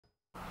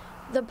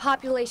The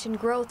population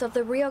growth of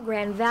the Rio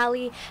Grande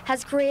Valley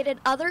has created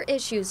other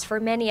issues for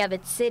many of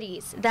its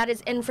cities. That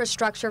is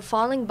infrastructure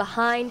falling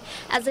behind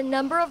as the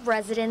number of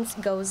residents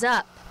goes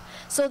up.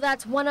 So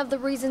that's one of the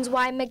reasons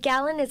why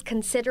McAllen is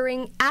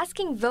considering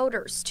asking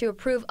voters to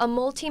approve a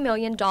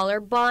multi-million-dollar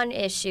bond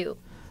issue.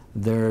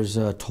 There's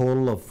a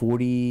total of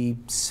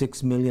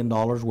 $46 million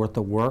worth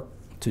of work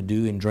to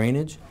do in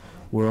drainage.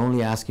 We're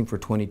only asking for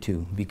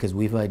 22 because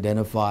we've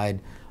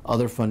identified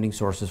other funding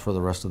sources for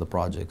the rest of the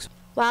projects.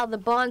 While the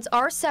bonds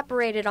are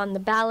separated on the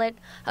ballot,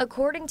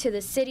 according to the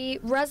city,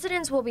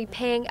 residents will be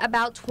paying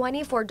about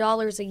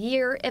 $24 a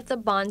year if the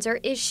bonds are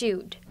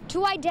issued.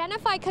 To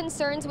identify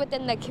concerns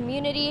within the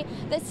community,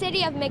 the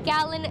city of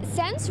McAllen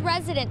sends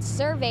residents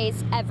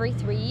surveys every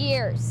 3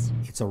 years.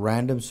 It's a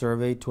random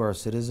survey to our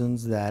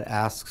citizens that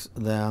asks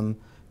them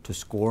to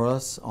score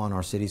us on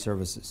our city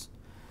services.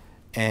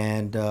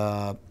 And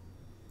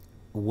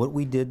what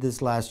we did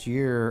this last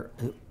year,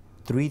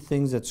 3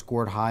 things that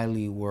scored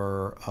highly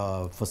were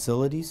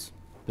facilities,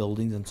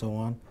 buildings and so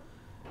on,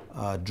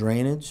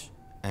 drainage,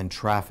 and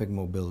traffic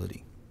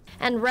mobility.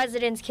 And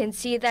residents can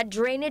see that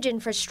drainage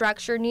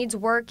infrastructure needs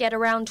work at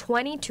around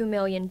 $22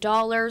 million.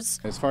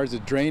 As far as the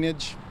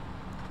drainage,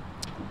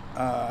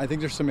 I think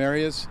there's some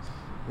areas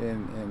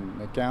in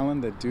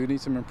McAllen that do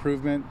need some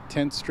improvement.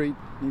 10th Street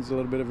needs a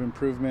little bit of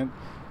improvement.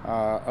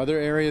 Other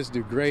areas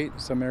do great,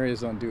 some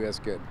areas don't do as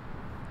good.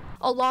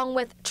 Along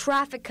with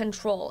traffic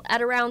control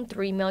at around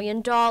 $3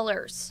 million.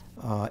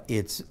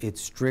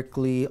 It's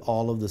strictly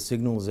all of the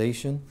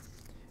signalization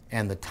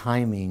and the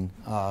timing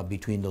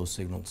between those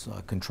signals.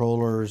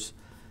 Controllers,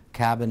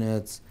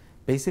 cabinets,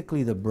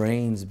 basically the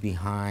brains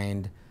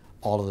behind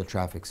all of the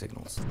traffic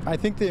signals. I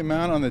think the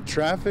amount on the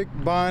traffic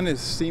bond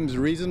seems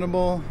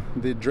reasonable.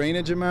 The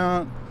drainage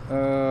amount,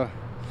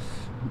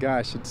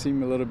 gosh, it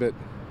seemed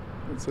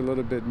it's a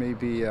little bit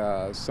maybe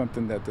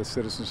something that the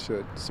citizens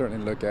should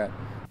certainly look at.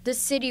 The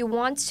city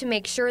wants to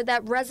make sure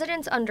that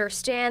residents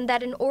understand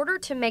that in order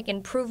to make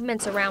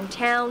improvements around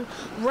town,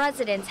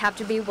 residents have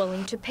to be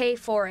willing to pay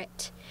for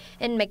it.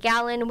 In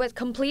McAllen, with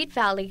complete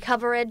Valley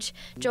coverage,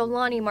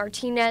 Jolani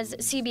Martinez,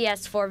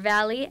 CBS 4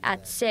 Valley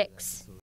at 6.